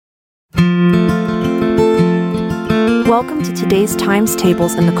Welcome to today's Times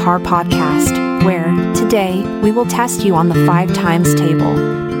Tables in the Car podcast, where, today, we will test you on the 5 times table.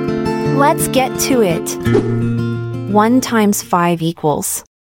 Let's get to it! 1 times 5 equals.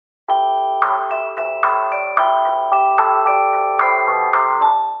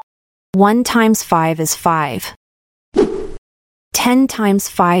 One times 5 is 5. 10 times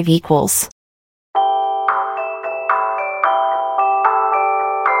 5 equals.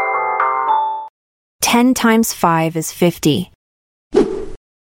 10 times 5 is 50.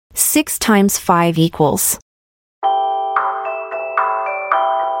 6 times 5 equals.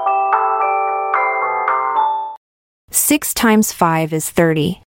 6 times 5 is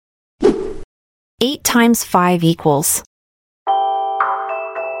 30. 8 times 5 equals.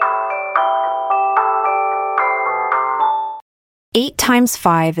 8 times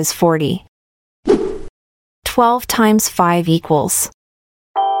 5 is 40. 12 times 5 equals.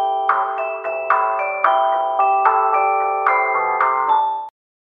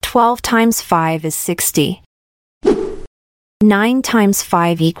 12 times 5 is 60. 9 times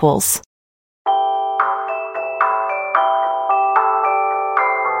 5 equals.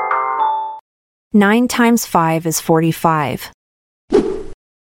 9 times 5 is 45.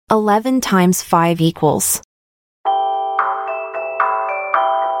 11 times 5 equals.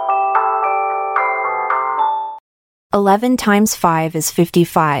 11 times 5 is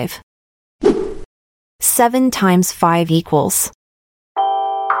 55. 7 times 5 equals.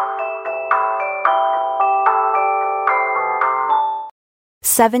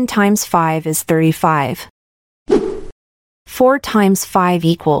 7 times 5 is 35. 4 times 5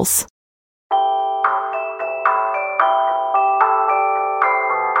 equals.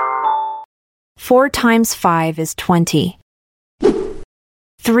 4 times 5 is 20.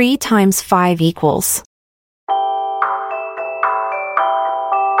 3 times 5 equals.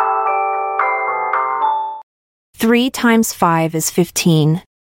 3 times 5 is 15.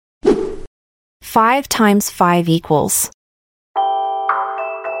 5 times 5 equals.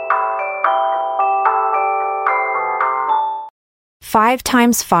 5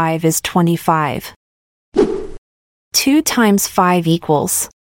 times 5 is 25. 2 times 5 equals.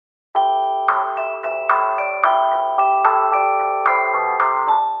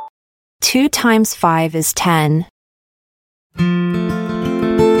 2 times 5 is 10.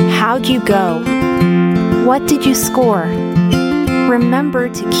 How'd you go? What did you score? Remember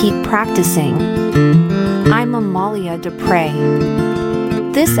to keep practicing. I'm Amalia Dupre.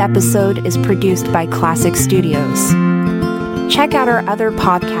 This episode is produced by Classic Studios. Check out our other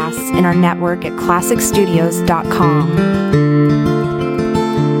podcasts in our network at classicstudios.com.